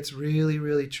Medicaid gets really,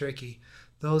 really tricky.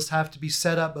 Those have to be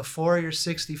set up before you're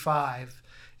 65.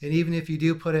 And even if you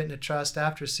do put it in a trust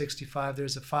after 65,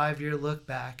 there's a 5-year look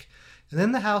back. And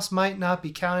then the house might not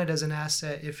be counted as an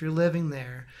asset if you're living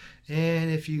there.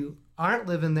 And if you aren't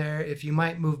living there, if you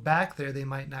might move back there, they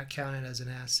might not count it as an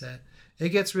asset. It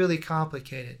gets really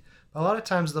complicated. A lot of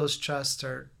times those trusts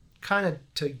are kind of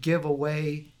to give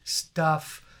away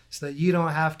stuff so that you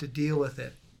don't have to deal with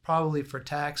it, probably for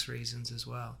tax reasons as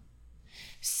well.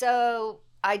 So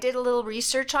I did a little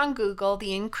research on Google.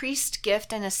 The increased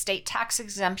gift and estate tax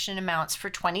exemption amounts for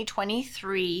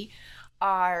 2023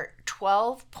 are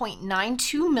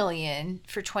 $12.92 million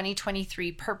for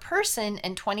 2023 per person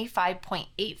and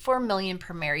 $25.84 million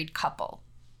per married couple.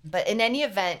 But in any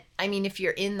event, I mean, if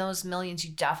you're in those millions,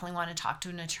 you definitely want to talk to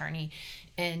an attorney.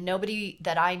 And nobody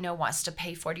that I know wants to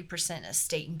pay 40%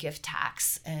 estate and gift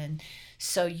tax. And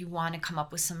so you want to come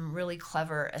up with some really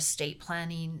clever estate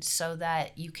planning so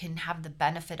that you can have the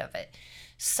benefit of it.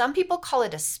 Some people call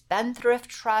it a spendthrift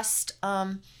trust.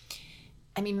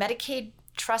 Medicaid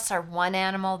trusts are one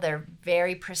animal. They're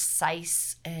very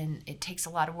precise, and it takes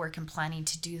a lot of work and planning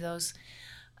to do those.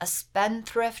 A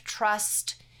spendthrift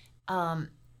trust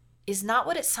is not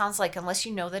what it sounds like unless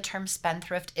you know the term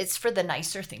spendthrift. It's for the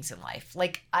nicer things in life.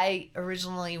 Like I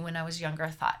originally, when I was younger,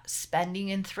 thought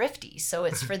spending and thrifty. So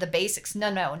it's for the basics.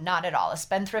 No, not at all. A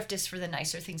spendthrift is for the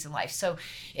nicer things in life. So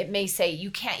it may say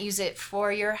you can't use it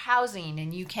for your housing,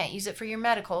 and you can't use it for your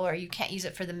medical, or you can't use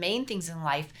it for the main things in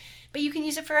life, but you can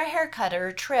use it for a haircut or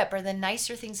a trip or the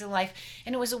nicer things in life.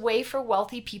 And it was a way for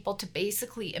wealthy people to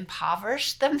basically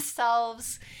impoverish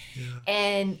themselves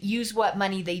and use what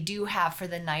money they do have for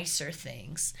the nicer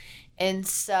things. And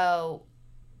so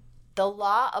the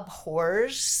law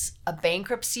abhors a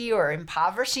bankruptcy or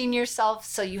impoverishing yourself,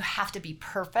 so you have to be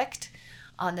perfect.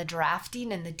 on the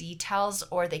drafting and the details,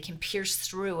 or they can pierce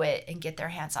through it and get their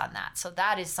hands on that. So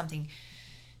that is something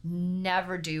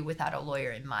never do without a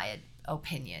lawyer, in my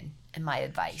opinion, and my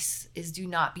advice is do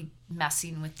not be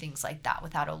messing with things like that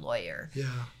without a lawyer.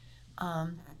 Yeah.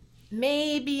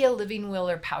 Maybe a living will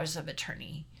or powers of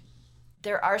attorney.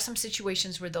 There are some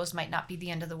situations where those might not be the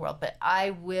end of the world, but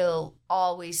I will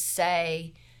always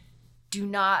say do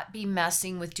not be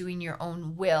messing with doing your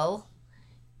own will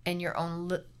and your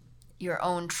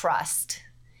own trust,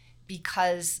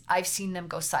 because I've seen them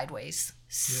go sideways.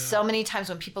 Yeah. So many times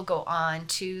when people go on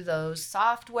to those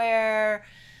software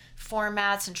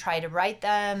formats and try to write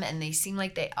them, and they seem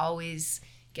like they always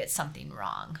get something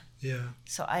wrong. Yeah.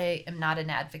 So I am not an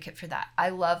advocate for that. I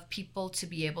love people to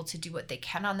be able to do what they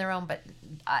can on their own, but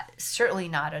certainly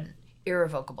not an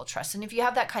irrevocable trust. And if you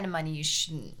have that kind of money, you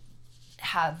shouldn't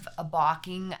have a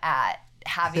balking at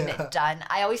having it done.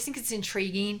 I always think it's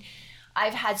intriguing.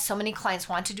 I've had so many clients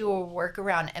want to do a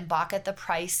workaround and balk at the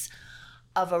price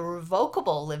of a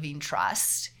revocable living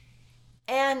trust,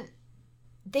 and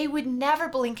they would never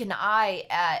blink an eye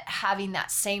at having that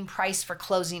same price for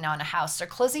closing on a house. Their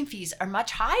closing fees are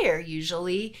much higher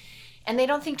usually, and they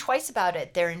don't think twice about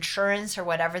it, their insurance or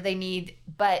whatever they need.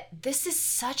 But this is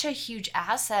such a huge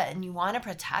asset, and you want to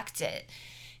protect it.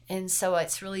 And so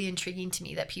it's really intriguing to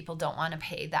me that people don't want to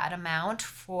pay that amount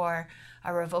for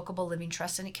a revocable living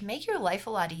trust. And it can make your life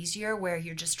a lot easier, where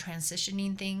you're just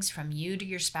transitioning things from you to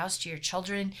your spouse to your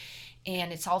children,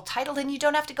 and it's all titled, and you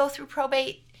don't have to go through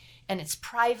probate, and it's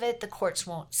private. The courts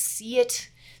won't see it.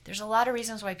 There's a lot of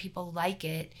reasons why people like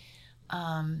it.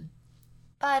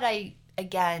 But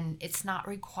again, it's not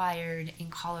required in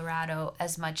Colorado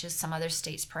as much as some other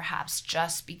states, perhaps,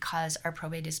 just because our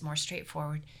probate is more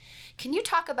straightforward. Can you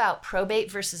talk about probate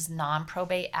versus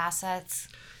non-probate assets?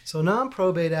 So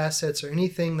non-probate assets are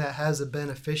anything that has a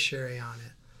beneficiary on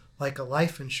it, like a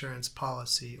life insurance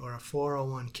policy or a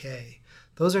 401k.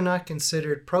 Those are not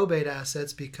considered probate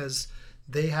assets because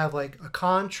they have like a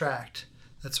contract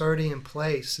that's already in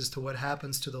place as to what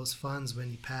happens to those funds when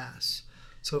you pass.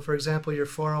 So for example, your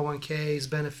 401k's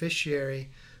beneficiary,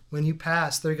 when you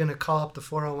pass, they're going to call up the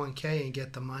 401k and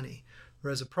get the money.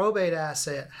 Whereas a probate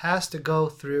asset has to go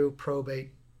through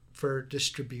probate for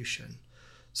distribution.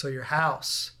 So your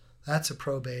house, that's a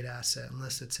probate asset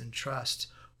unless it's in trust.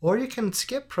 Or you can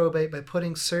skip probate by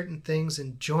putting certain things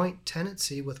in joint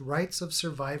tenancy with rights of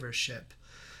survivorship.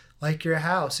 Like your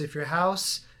house, if your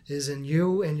house is in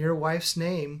you and your wife's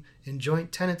name in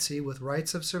joint tenancy with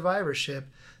rights of survivorship,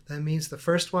 that means the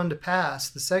first one to pass,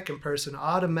 the second person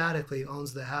automatically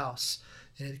owns the house,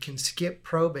 and it can skip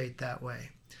probate that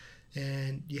way.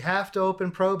 And you have to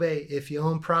open probate if you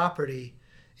own property,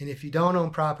 and if you don't own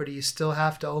property, you still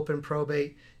have to open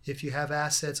probate if you have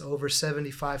assets over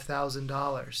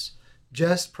 $75,000.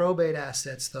 Just probate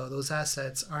assets, though, those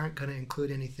assets aren't going to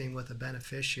include anything with a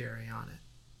beneficiary on it.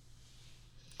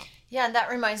 Yeah, and that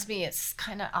reminds me, it's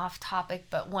kind of off topic,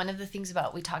 but one of the things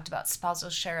we talked about spousal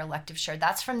share, elective share,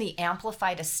 that's from the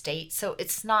amplified estate. So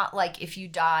it's not like if you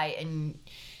die and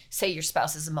say your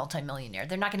spouse is a multimillionaire,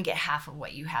 they're not going to get half of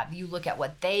what you have. You look at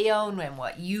what they own and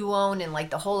what you own and like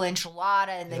the whole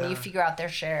enchilada, and then you figure out their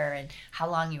share and how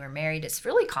long you were married. It's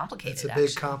really complicated. It's a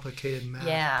big complicated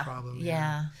math problem.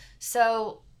 Yeah.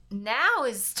 So now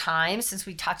is time, since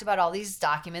we talked about all these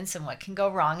documents and what can go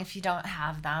wrong if you don't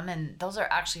have them, and those are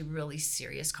actually really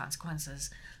serious consequences.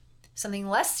 Something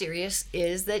less serious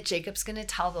is that Jacob's going to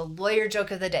tell the lawyer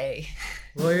joke of the day.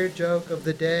 Lawyer joke of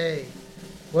the day.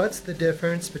 What's the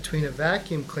difference between a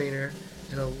vacuum cleaner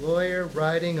and a lawyer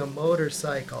riding a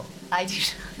motorcycle? I do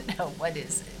not know. What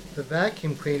is it? The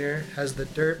vacuum cleaner has the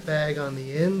dirt bag on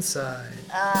the inside.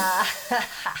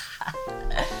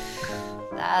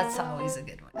 That's always a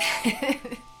good one.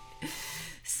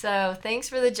 So thanks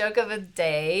for the joke of the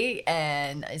day.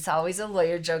 And it's always a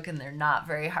lawyer joke, and they're not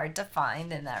very hard to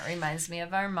find. And that reminds me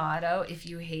of our motto: if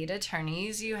you hate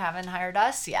attorneys, you haven't hired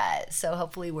us yet. So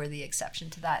hopefully we're the exception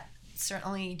to that.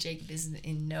 Certainly Jacob is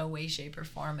in no way, shape, or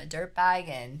form a dirtbag,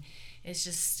 and it's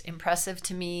just impressive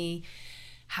to me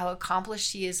how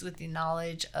accomplished he is with the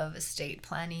knowledge of estate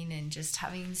planning, and just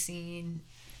having seen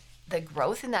the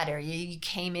growth in that area. You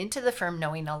came into the firm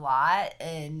knowing a lot,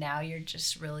 and now you're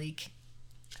just really,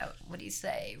 what do you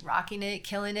say, rocking it,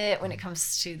 killing it when it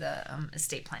comes to the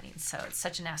estate planning. So it's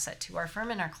such an asset to our firm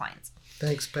and our clients.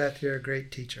 Thanks, Beth. You're a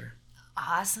great teacher.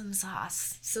 Awesome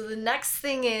sauce. So the next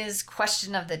thing is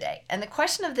question of the day. And the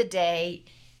question of the day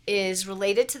is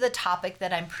related to the topic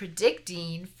that I'm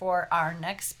predicting for our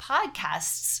next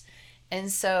podcasts.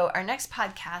 And so our next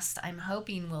podcast, I'm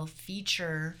hoping, will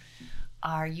feature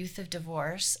our Youth of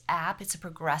Divorce app. It's a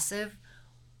progressive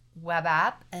web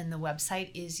app, and the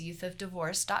website is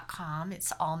youthofdivorce.com.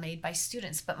 It's all made by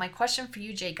students. But my question for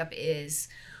you, Jacob, is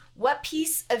what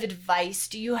piece of advice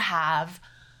do you have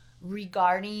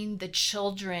regarding the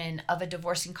children of a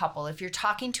divorcing couple? If you're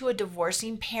talking to a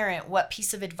divorcing parent, what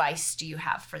piece of advice do you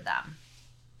have for them?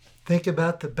 Think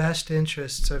about the best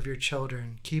interests of your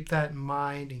children. Keep that in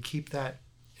mind and keep that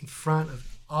in front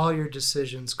of all your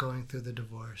decisions going through the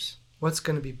divorce. What's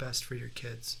going to be best for your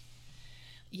kids?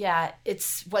 Yeah,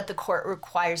 it's what the court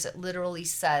requires. It literally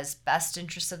says best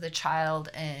interest of the child,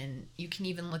 and you can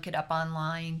even look it up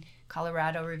online.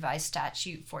 Colorado Revised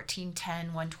Statute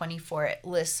 1410-124. It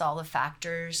lists all the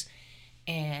factors,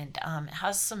 and it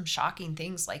has some shocking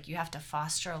things like you have to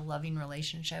foster a loving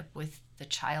relationship with the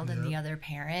child and the other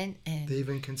parent. And they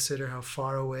even consider how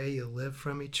far away you live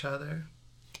from each other.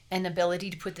 An ability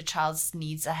to put the child's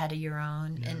needs ahead of your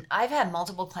own. Yeah. And I've had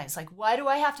multiple clients like, why do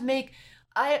I have to make...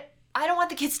 I don't want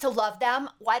the kids to love them.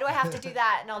 Why do I have to do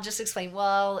that? And I'll just explain,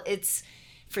 well, it's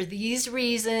for these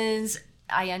reasons.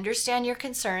 I understand your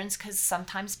concerns because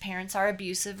sometimes parents are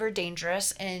abusive or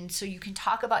dangerous. And so you can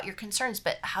talk about your concerns,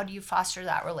 but how do you foster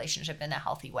that relationship in a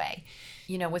healthy way,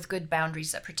 with good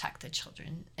boundaries that protect the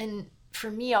children? And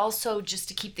for me also, just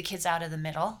to keep the kids out of the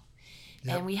middle.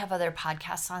 Yep. And we have other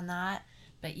podcasts on that.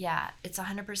 But yeah, it's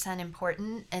 100%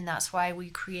 important. And that's why we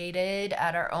created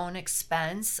at our own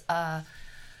expense a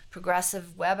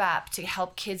progressive web app to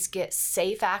help kids get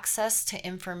safe access to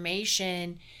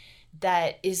information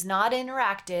that is not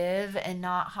interactive and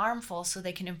not harmful, so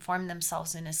they can inform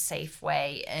themselves in a safe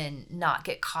way and not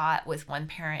get caught with one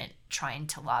parent trying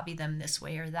to lobby them this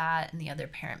way or that and the other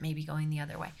parent maybe going the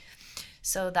other way.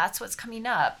 So that's what's coming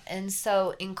up. And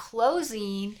so in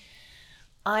closing,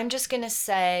 I'm just going to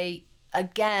say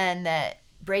again that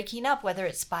breaking up, whether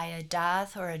it's by a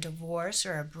death or a divorce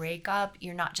or a breakup,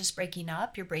 you're not just breaking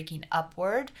up, you're breaking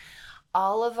upward.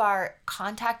 All of our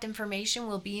contact information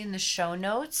will be in the show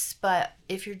notes, but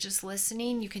if you're just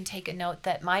listening, you can take a note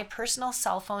that my personal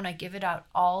cell phone, I give it out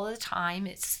all the time.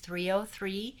 It's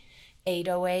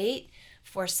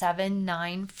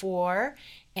 303-808-4794,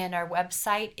 and our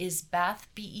website is Beth,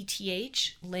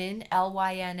 B-E-T-H, Lynn,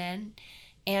 L-Y-N-N,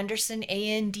 Anderson,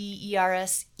 A-N-D-E-R-S-E-N,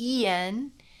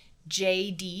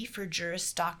 J-D for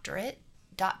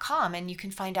jurisdoctorate.com, and you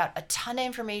can find out a ton of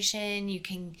information. You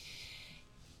can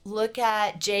look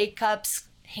at Jacob's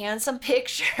handsome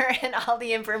picture and all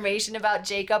the information about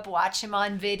Jacob, watch him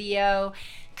on video,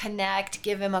 connect,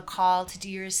 give him a call to do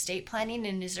your estate planning.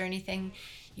 And is there anything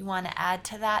you want to add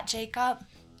to that, Jacob?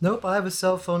 Nope, I have a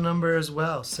cell phone number as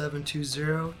well,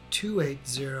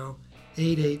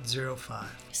 720-280-8805.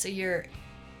 So you're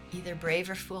either brave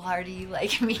or foolhardy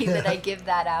like me that I give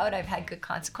that out. I've had good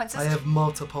consequences. I have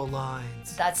multiple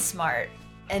lines. That's smart.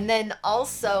 And then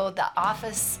also the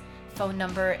office phone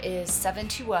number is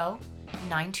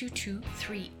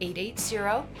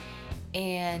 720-922-3880.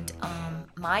 And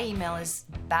my email is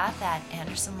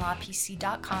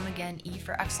beth@andersonlawpc.com. Again, E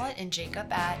for excellent, and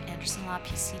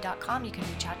jacob@andersonlawpc.com. You can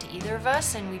reach out to either of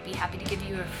us, and we'd be happy to give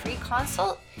you a free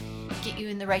consult, get you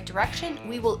in the right direction.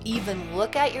 We will even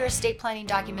look at your estate planning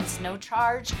documents, no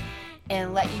charge,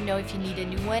 and let you know if you need a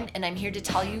new one. And I'm here to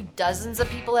tell you, dozens of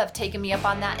people have taken me up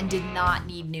on that and did not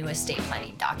need new estate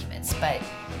planning documents. But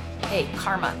hey,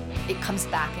 karma, it comes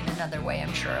back in another way,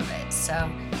 I'm sure of it. So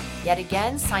yet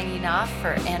again, signing off for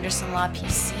Anderson Law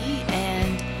PC,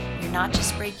 and you're not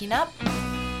just breaking up,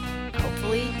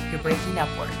 hopefully you're breaking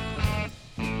upward.